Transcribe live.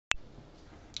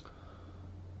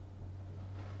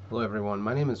Hello everyone,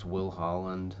 my name is Will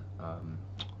Holland.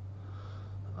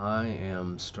 I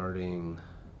am starting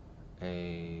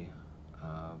a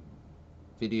uh,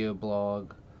 video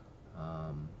blog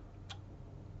um,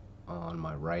 on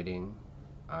my writing.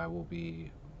 I will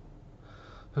be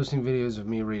posting videos of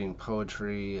me reading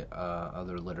poetry,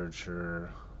 other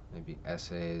literature, maybe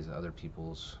essays, other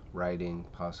people's writing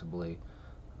possibly.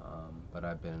 But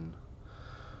I've been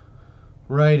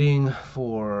writing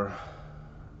for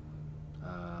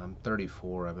I'm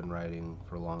 34. I've been writing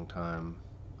for a long time,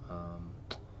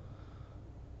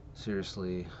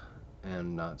 seriously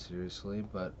and not seriously,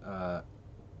 but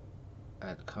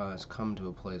has come to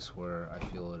a place where I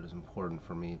feel it is important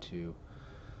for me to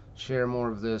share more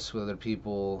of this with other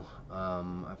people.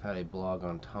 I've had a blog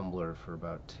on Tumblr for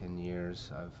about 10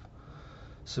 years. I've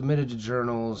submitted to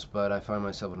journals, but I find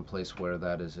myself in a place where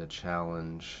that is a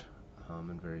challenge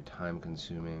and very time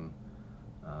consuming.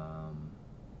 Um,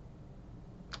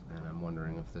 and I'm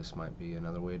wondering if this might be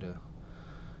another way to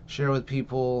share with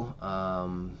people.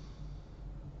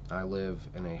 I live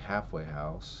in a halfway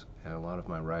house, and a lot of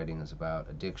my writing is about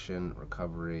addiction,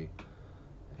 recovery,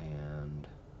 and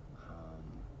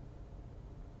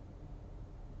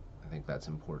I think that's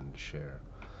important to share.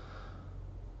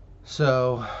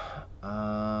 So,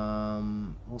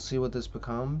 we'll see what this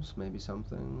becomes. Maybe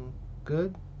something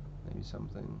good, maybe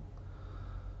something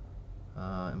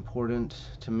important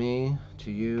to me,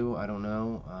 to you. I don't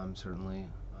know. I'm certainly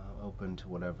open to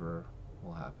whatever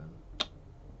will happen.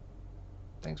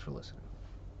 Thanks for listening.